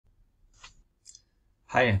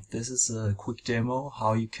Hi, this is a quick demo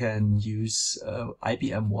how you can use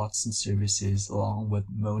IBM Watson services along with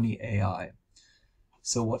Moni.ai.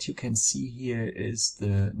 So what you can see here is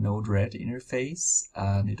the Node-RED interface,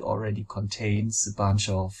 and it already contains a bunch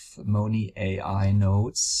of Moni.ai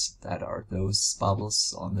nodes that are those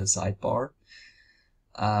bubbles on the sidebar.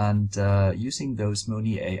 And using those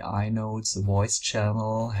Moni.ai nodes, a voice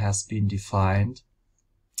channel has been defined,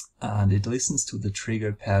 and it listens to the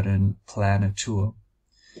trigger pattern plan a tour.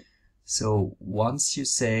 So once you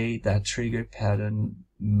say that trigger pattern,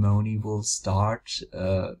 Moni will start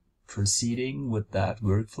proceeding with that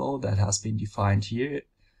workflow that has been defined here,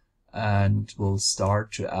 and will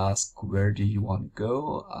start to ask where do you want to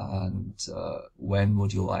go and when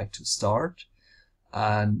would you like to start.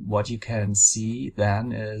 And what you can see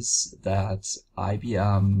then is that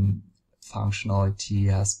IBM functionality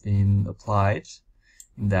has been applied.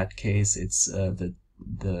 In that case, it's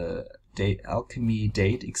the Alchemy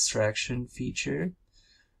date extraction feature,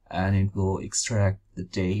 and it will extract the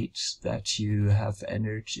date that you have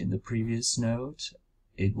entered in the previous node.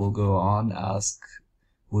 It will go on ask,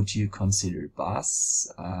 would you consider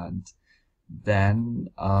bus? And then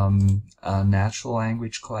a natural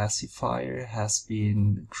language classifier has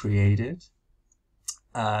been created,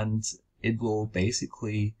 and it will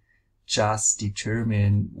basically just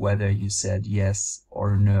determine whether you said yes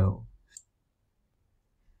or no.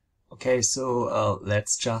 Okay, so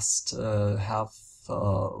let's just have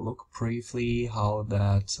a look briefly how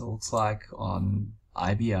that looks like on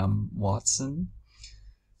IBM Watson.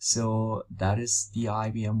 So that is the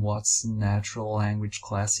IBM Watson Natural Language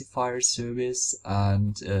Classifier service,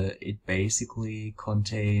 and it basically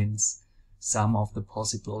contains some of the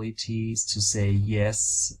possibilities to say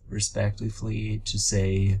yes, respectively to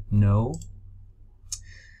say no.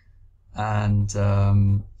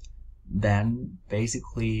 And then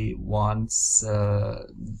basically once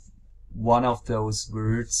one of those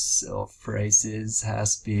words or phrases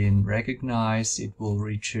has been recognized, it will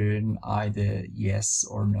return either yes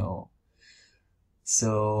or no.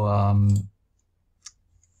 So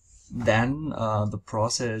then the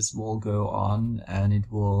process will go on, and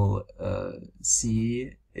it will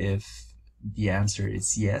see if the answer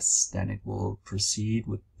is yes, then it will proceed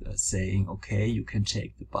with saying, okay, you can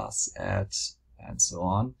take the bus at, and so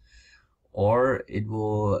on. Or it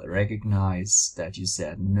will recognize that you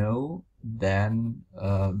said no, then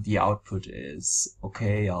the output is,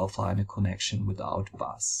 okay, I'll find a connection without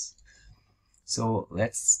bus. So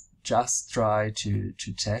let's just try to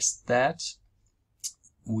test that.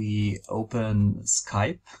 We open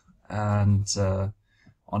Skype, and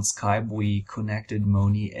on Skype we connected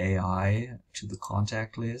Moni.ai to the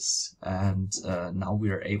contact list, and now we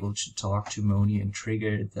are able to talk to Moni and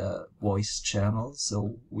trigger the voice channel.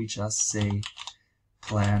 So we just say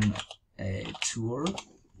plan a tour,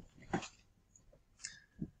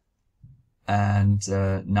 and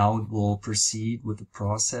now it will proceed with the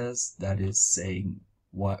process that is saying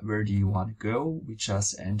where do you want to go. We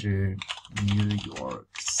just enter New York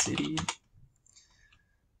City.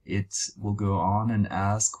 It will go on and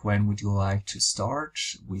ask, when would you like to start?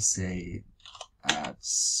 We say at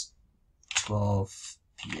 12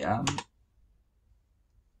 p.m.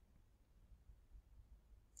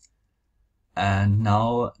 And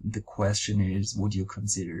now the question is, would you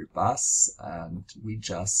consider bus? And we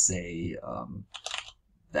just say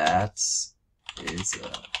that is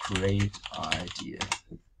a great idea.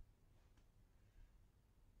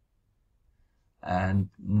 And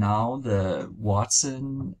now the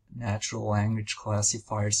Watson Natural Language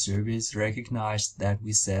Classifier service recognized that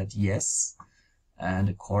we said yes, and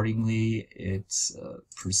accordingly it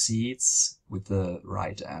proceeds with the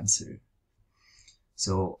right answer.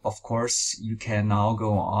 So of course you can now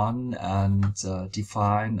go on and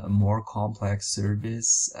define a more complex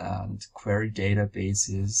service and query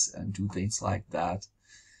databases and do things like that.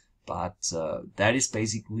 But that is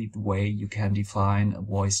basically the way you can define a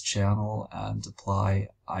voice channel and apply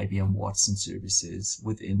IBM Watson services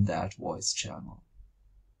within that voice channel.